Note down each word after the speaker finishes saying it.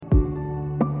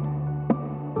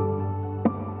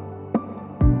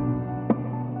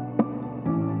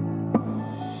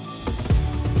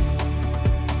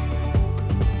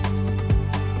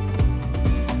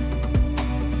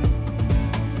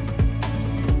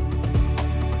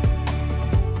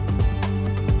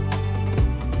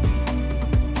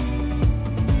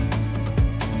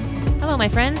my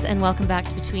friends, and welcome back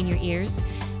to Between Your Ears.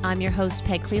 I'm your host,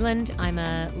 Peg Cleland. I'm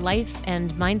a life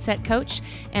and mindset coach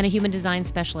and a human design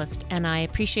specialist, and I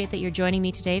appreciate that you're joining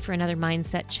me today for another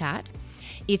mindset chat.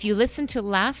 If you listened to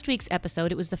last week's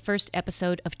episode, it was the first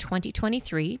episode of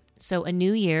 2023, so a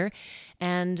new year,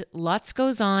 and lots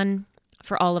goes on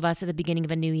for all of us at the beginning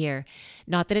of a new year.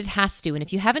 Not that it has to, and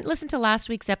if you haven't listened to last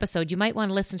week's episode, you might want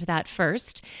to listen to that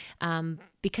first,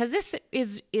 because this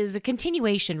is a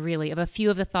continuation, really, of a few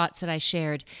of the thoughts that I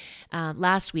shared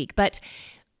last week. But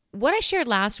what I shared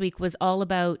last week was all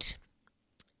about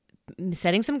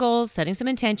setting some goals, setting some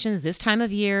intentions, this time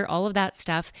of year, all of that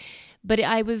stuff. But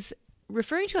I was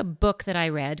referring to a book that I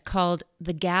read called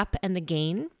The Gap and the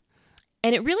Gain.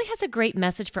 And it really has a great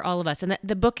message for all of us. And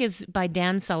the book is by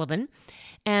Dan Sullivan.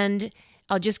 And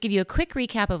I'll just give you a quick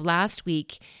recap of last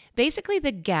week. Basically,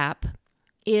 the gap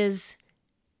is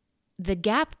the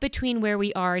gap between where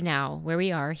we are now, where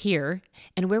we are here,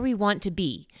 and where we want to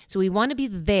be. So we want to be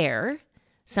there,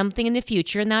 something in the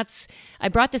future. And I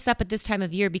brought this up at this time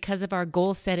of year because of our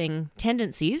goal-setting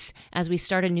tendencies as we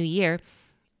start a new year.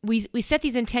 We set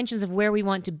these intentions of where we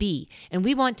want to be. And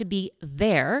we want to be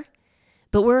there,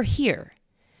 but we're here.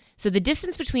 So the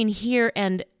distance between here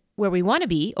and where we want to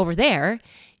be, over there,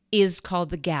 is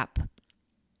called the gap.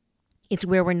 It's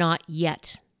where we're not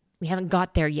yet. We haven't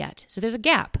got there yet. So there's a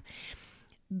gap.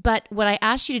 But what I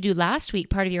asked you to do last week,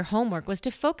 part of your homework, was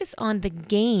to focus on the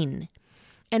gain.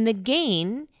 And the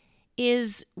gain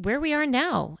is where we are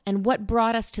now and what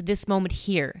brought us to this moment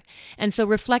here. And so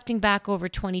reflecting back over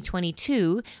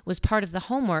 2022 was part of the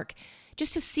homework,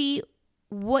 just to see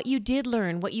what you did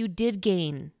learn, what you did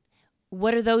gain.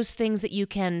 What are those things that you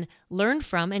can learn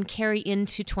from and carry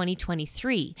into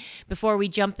 2023 before we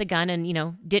jump the gun and,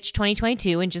 ditch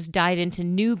 2022 and just dive into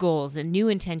new goals and new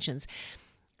intentions?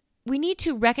 We need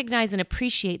to recognize and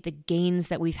appreciate the gains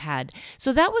that we've had.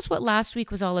 So that was what last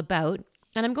week was all about.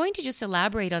 And I'm going to just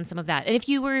elaborate on some of that. And if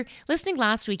you were listening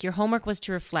last week, your homework was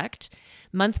to reflect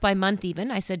month by month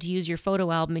even. I said to use your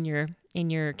photo album in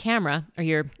your camera, or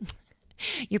your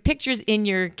pictures in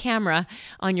your camera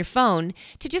on your phone,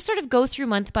 to just sort of go through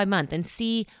month by month and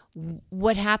see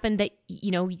what happened that,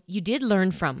 you did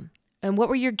learn from. And what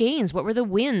were your gains? What were the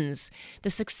wins, the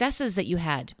successes that you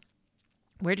had?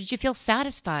 Where did you feel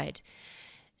satisfied?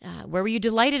 Where were you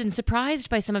delighted and surprised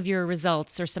by some of your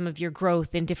results or some of your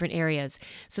growth in different areas?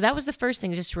 So that was the first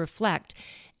thing, just to reflect.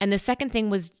 And the second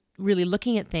thing was really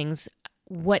looking at things,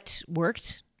 what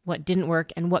worked, what didn't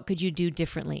work, and what could you do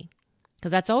differently?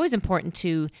 Because that's always important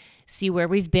to see where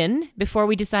we've been before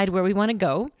we decide where we want to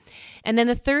go. And then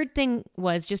the third thing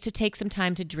was just to take some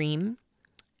time to dream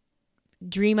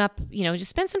up, just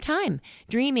spend some time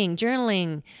dreaming,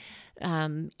 journaling.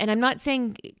 And I'm not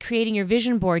saying creating your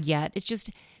vision board yet. It's just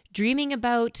dreaming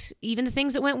about even the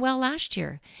things that went well last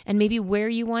year and maybe where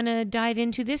you want to dive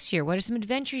into this year. What are some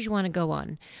adventures you want to go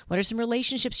on? What are some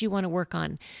relationships you want to work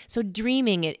on? So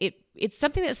dreaming, it's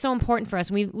something that's so important for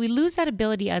us. We lose that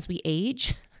ability as we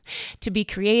age to be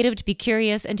creative, to be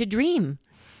curious, and to dream.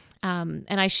 And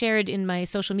I shared in my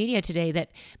social media today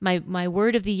that my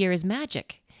word of the year is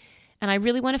magic. And I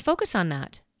really want to focus on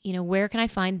that. Where can I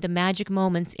find the magic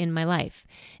moments in my life?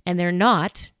 And they're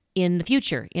not in the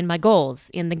future, in my goals,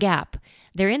 in the gap.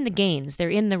 They're in the gains. They're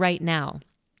in the right now.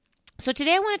 So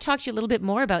today I want to talk to you a little bit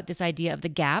more about this idea of the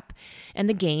gap and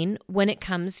the gain when it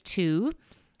comes to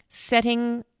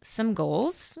setting some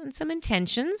goals and some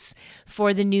intentions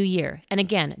for the new year. And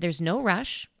again, there's no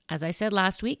rush. As I said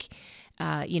last week,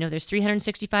 there's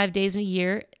 365 days in a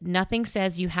year. Nothing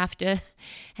says you have to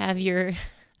have your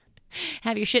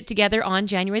shit together on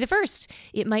January the 1st.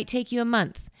 It might take you a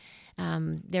month.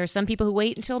 There are some people who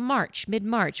wait until March,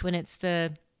 mid-March, when it's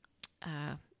the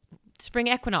spring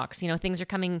equinox. Things are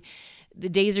coming, the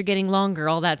days are getting longer,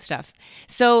 all that stuff.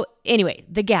 So anyway,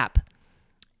 the gap.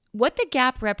 What the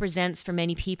gap represents for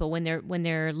many people when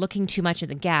they're looking too much at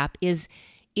the gap is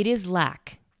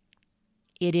lack.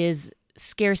 It is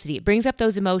scarcity. It brings up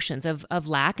those emotions of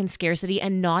lack and scarcity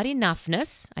and not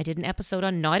enoughness. I did an episode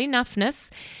on not enoughness,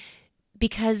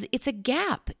 because it's a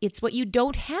gap. It's what you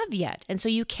don't have yet. And so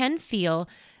you can feel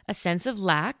a sense of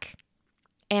lack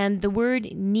and the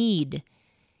word need.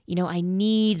 I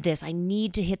need this. I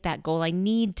need to hit that goal. I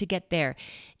need to get there.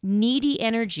 Needy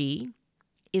energy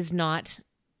is not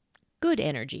good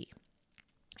energy.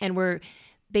 And we're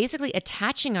basically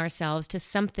attaching ourselves to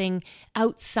something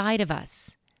outside of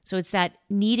us. So it's that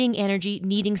needing energy,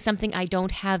 needing something I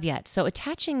don't have yet. So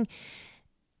attaching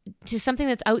to something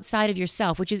that's outside of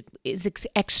yourself, which is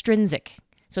extrinsic.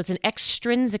 So it's an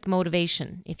extrinsic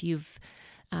motivation. If you've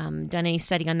done any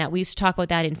study on that. We used to talk about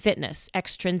that in fitness,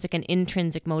 extrinsic and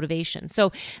intrinsic motivation.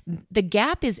 So the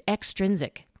gap is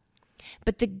extrinsic,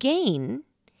 but the gain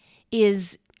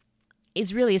is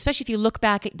really, especially if you look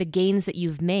back at the gains that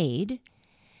you've made,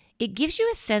 it gives you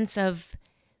a sense of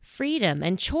freedom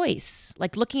and choice.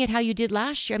 Like looking at how you did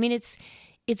last year. I mean,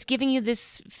 it's giving you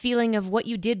this feeling of what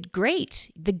you did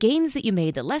great, the gains that you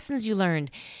made, the lessons you learned.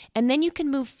 And then you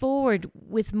can move forward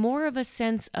with more of a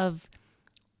sense of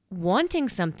wanting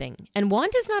something. And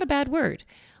want is not a bad word.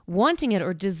 Wanting it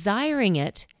or desiring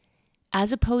it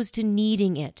as opposed to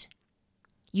needing it.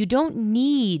 You don't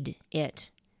need it,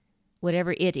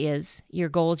 whatever it is, your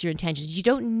goals, your intentions. You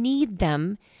don't need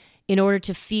them in order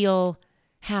to feel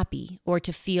happy or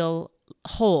to feel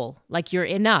whole, like you're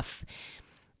enough.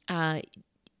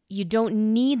 You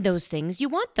don't need those things. You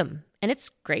want them. And it's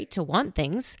great to want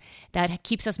things. That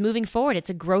keeps us moving forward. It's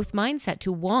a growth mindset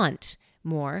to want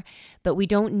more, but we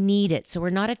don't need it. So we're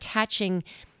not attaching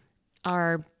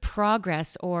our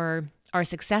progress or our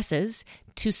successes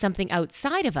to something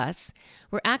outside of us.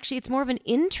 It's more of an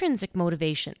intrinsic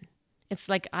motivation. It's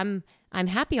like I'm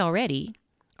happy already,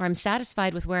 or I'm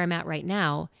satisfied with where I'm at right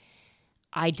now.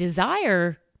 I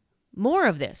desire more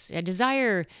of this. I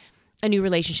desire a new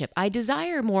relationship. I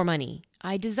desire more money.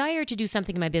 I desire to do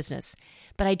something in my business,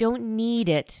 but I don't need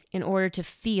it in order to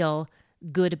feel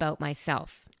good about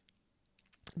myself.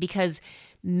 Because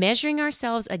measuring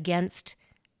ourselves against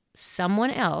someone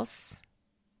else,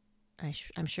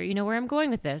 I'm sure you know where I'm going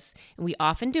with this, and we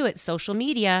often do it. Social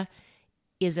media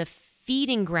is a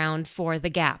feeding ground for the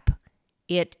gap.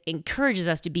 It encourages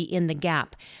us to be in the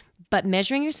gap. But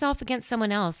measuring yourself against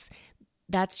someone else,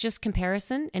 that's just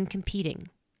comparison and competing.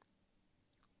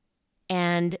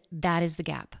 And that is the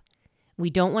gap. We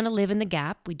don't want to live in the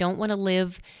gap. We don't want to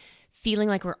live feeling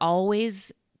like we're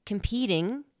always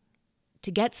competing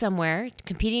to get somewhere,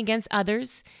 competing against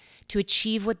others to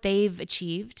achieve what they've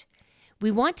achieved.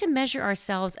 We want to measure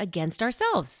ourselves against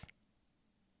ourselves,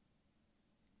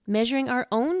 measuring our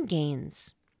own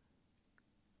gains.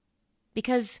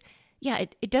 Because,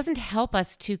 it doesn't help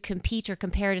us to compete or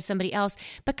compare to somebody else,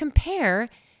 but compare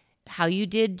how you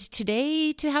did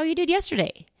today to how you did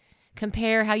yesterday.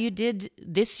 Compare how you did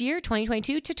this year,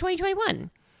 2022, to 2021.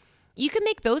 You can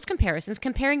make those comparisons,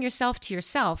 comparing yourself to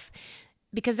yourself,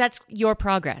 because that's your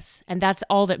progress, and that's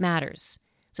all that matters.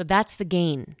 So that's the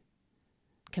gain.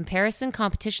 Comparison,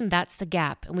 competition, that's the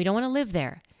gap, and we don't want to live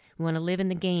there. We want to live in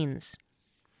the gains.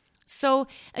 So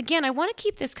again, I want to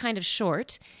keep this kind of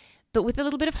short, but with a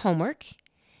little bit of homework,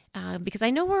 because I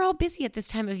know we're all busy at this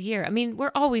time of year. I mean,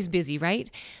 we're always busy, right?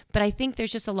 But I think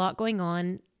there's just a lot going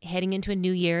on heading into a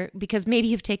new year, because maybe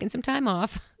you've taken some time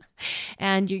off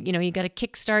and you got to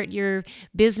kickstart your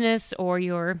business,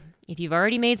 or if you've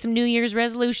already made some New Year's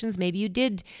resolutions, maybe you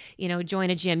did, join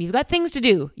a gym. You've got things to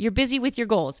do. You're busy with your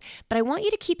goals. But I want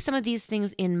you to keep some of these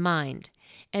things in mind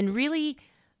and really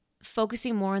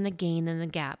focusing more on the gain than the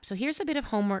gap. So here's a bit of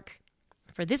homework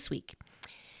for this week.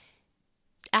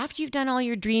 After you've done all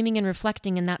your dreaming and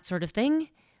reflecting and that sort of thing,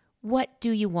 what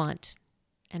do you want?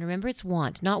 And remember, it's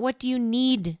want, not what do you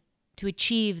need to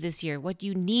achieve this year? What do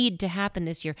you need to happen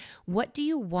this year? What do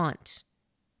you want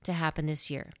to happen this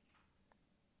year?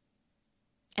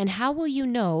 And how will you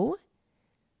know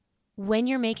when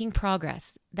you're making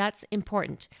progress? That's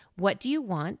important. What do you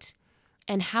want?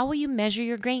 And how will you measure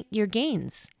your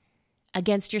gains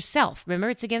against yourself? Remember,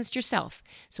 it's against yourself.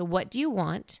 So what do you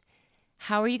want?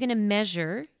 How are you going to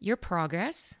measure your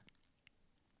progress?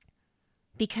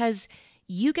 Because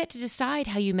you get to decide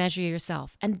how you measure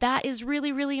yourself. And that is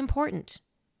really, really important.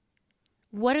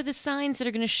 What are the signs that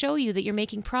are going to show you that you're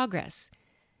making progress?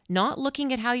 Not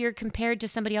looking at how you're compared to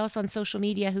somebody else on social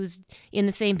media who's in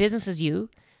the same business as you.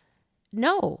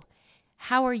 No.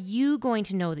 How are you going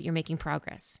to know that you're making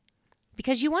progress?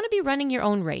 Because you want to be running your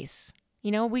own race.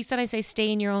 I say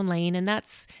stay in your own lane, and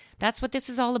that's what this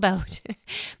is all about.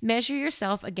 Measure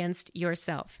yourself against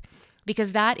yourself,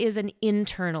 because that is an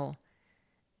internal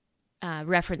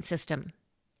reference system.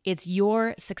 It's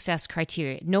your success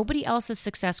criteria. Nobody else's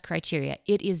success criteria.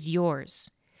 It is yours.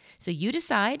 So you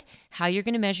decide how you're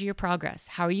going to measure your progress.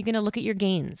 How are you going to look at your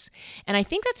gains? And I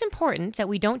think that's important that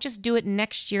we don't just do it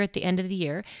next year at the end of the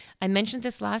year. I mentioned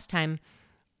this last time,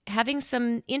 having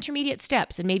some intermediate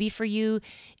steps. And maybe for you,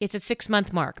 it's a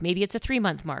 6-month mark. Maybe it's a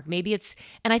 3-month mark.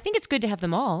 And I think it's good to have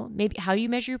them all. Maybe how do you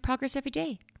measure your progress every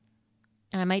day?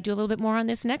 And I might do a little bit more on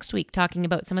this next week, talking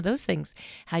about some of those things.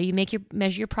 How do you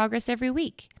measure your progress every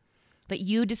week? But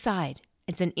you decide.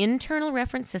 It's an internal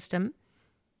reference system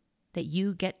that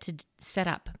you get to set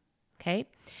up, okay?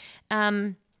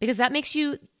 Because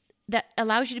that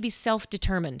allows you to be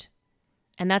self-determined.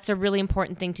 And that's a really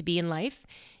important thing to be in life.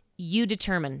 You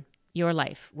determine your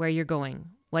life, where you're going,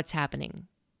 what's happening,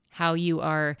 how you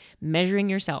are measuring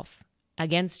yourself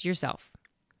against yourself.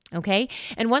 Okay?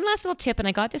 And one last little tip, and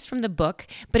I got this from the book,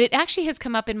 but it actually has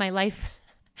come up in my life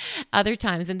other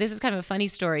times. And this is kind of a funny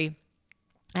story.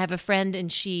 I have a friend,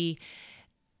 and she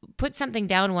put something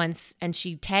down once, and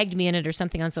she tagged me in it or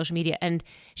something on social media, and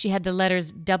she had the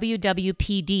letters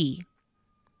WWPD.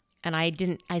 And I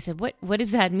said, what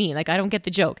does that mean? Like, I don't get the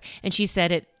joke. And she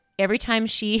said it every time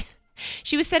she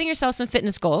was setting herself some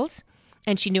fitness goals,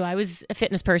 and she knew I was a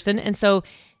fitness person. And so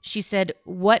she said,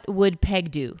 what would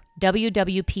Peg do?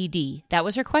 WWPD. That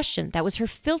was her question. That was her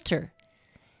filter.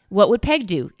 What would Peg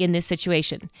do in this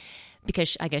situation?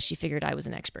 Because I guess she figured I was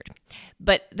an expert.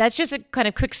 But that's just a kind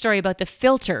of quick story about the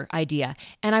filter idea.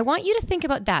 And I want you to think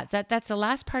about that. That's the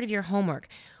last part of your homework.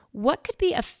 What could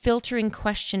be a filtering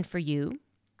question for you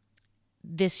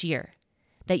this year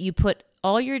that you put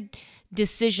all your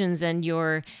decisions and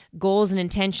your goals and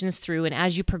intentions through, and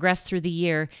as you progress through the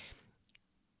year,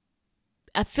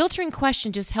 a filtering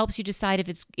question just helps you decide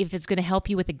if it's going to help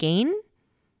you with a gain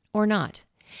or not.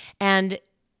 And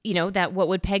you know, that what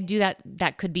would Peg do,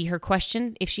 that could be her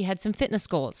question if she had some fitness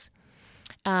goals.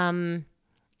 Anything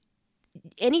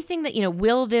that, you know,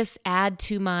 will this help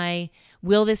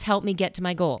me get to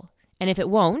my goal? And if it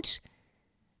won't,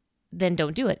 then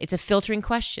don't do it. It's a filtering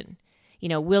question. You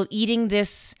know, will eating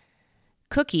this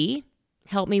cookie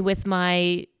help me with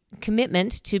my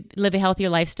commitment to live a healthier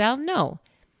lifestyle? No.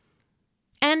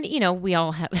 And, you know, we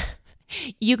all have,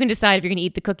 you can decide if you're going to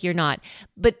eat the cookie or not.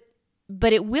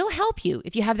 But it will help you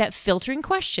if you have that filtering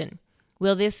question.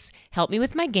 Will this help me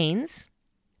with my gains?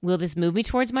 Will this move me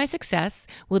towards my success?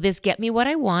 Will this get me what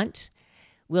I want?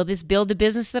 Will this build the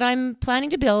business that I'm planning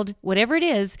to build? Whatever it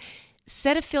is,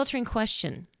 set a filtering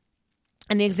question.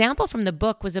 And the example from the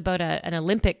book was about an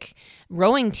Olympic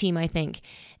rowing team, I think.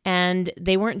 And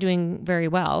they weren't doing very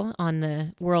well on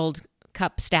the World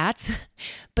Cup stats.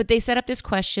 But they set up this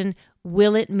question,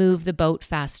 will it move the boat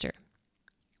faster?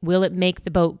 Will it make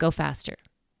the boat go faster?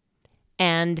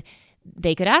 And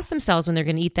they could ask themselves when they're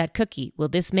going to eat that cookie, will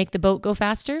this make the boat go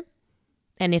faster?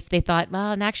 And if they thought,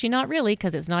 well, and actually not really,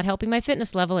 because it's not helping my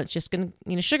fitness level, it's just going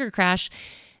to, sugar crash,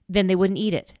 then they wouldn't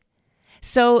eat it.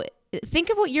 So think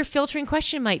of what your filtering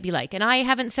question might be like. And I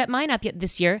haven't set mine up yet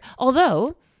this year,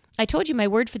 although I told you my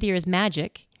word for the year is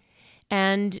magic.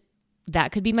 And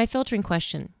that could be my filtering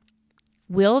question.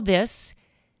 Will this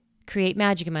create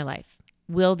magic in my life?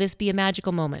 Will this be a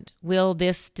magical moment? Will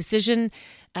this decision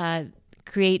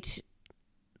create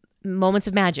moments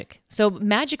of magic? So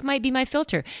magic might be my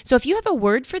filter. So if you have a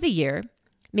word for the year,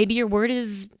 maybe your word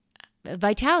is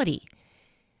vitality.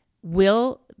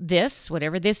 Will this,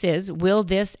 whatever this is, will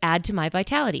this add to my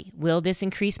vitality? Will this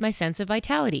increase my sense of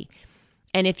vitality?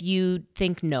 And if you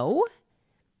think no,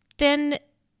 then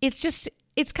it's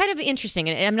kind of interesting.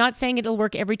 And I'm not saying it'll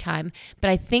work every time, but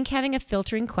I think having a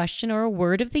filtering question or a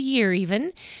word of the year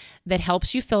even that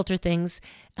helps you filter things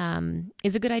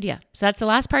is a good idea. So that's the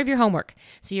last part of your homework.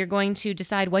 So you're going to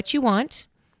decide what you want,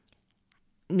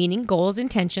 meaning goals,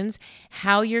 intentions,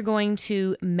 how you're going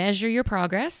to measure your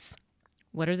progress.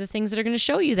 What are the things that are going to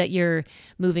show you that you're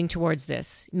moving towards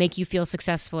this, make you feel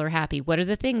successful or happy? What are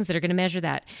the things that are going to measure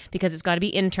that? Because it's got to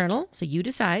be internal, so you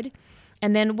decide.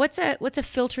 And then what's a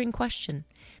filtering question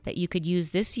that you could use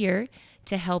this year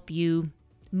to help you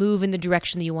move in the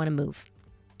direction that you want to move?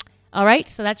 All right,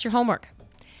 so that's your homework.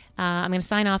 I'm going to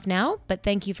sign off now, but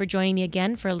thank you for joining me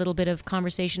again for a little bit of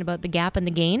conversation about the gap and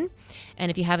the gain.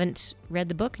 And if you haven't read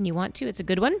the book and you want to, it's a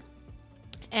good one.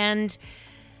 And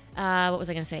what was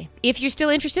I going to say? If you're still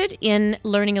interested in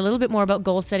learning a little bit more about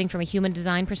goal setting from a human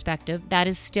design perspective, that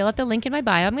is still at the link in my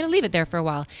bio. I'm going to leave it there for a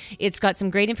while. It's got some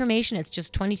great information. It's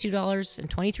just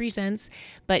 $22.23.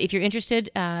 But if you're interested,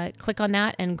 click on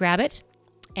that and grab it.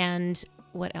 And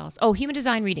what else? Oh, human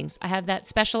design readings. I have that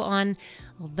special on,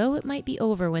 although it might be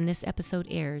over when this episode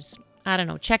airs. I don't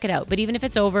know. Check it out. But even if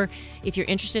it's over, if you're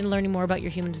interested in learning more about your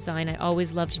human design, I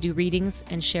always love to do readings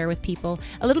and share with people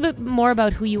a little bit more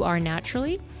about who you are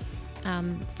naturally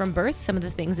from birth, some of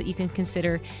the things that you can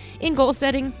consider in goal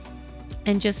setting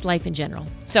and just life in general.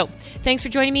 So thanks for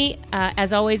joining me.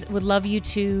 As always, would love you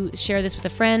to share this with a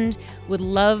friend. Would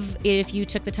love if you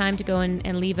took the time to go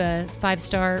and leave a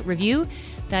 5-star review.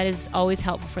 That is always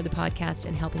helpful for the podcast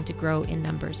and helping to grow in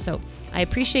numbers. So I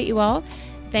appreciate you all.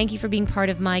 Thank you for being part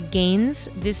of my gains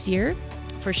this year.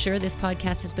 For sure, this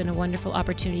podcast has been a wonderful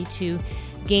opportunity to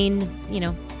gain,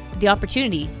 the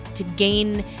opportunity to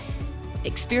gain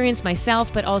experience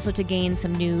myself, but also to gain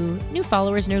some new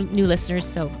followers, new listeners.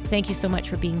 So thank you so much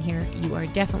for being here. You are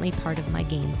definitely part of my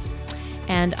gains.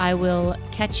 And I will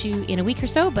catch you in a week or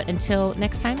so. But until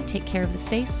next time, take care of the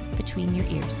space between your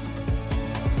ears.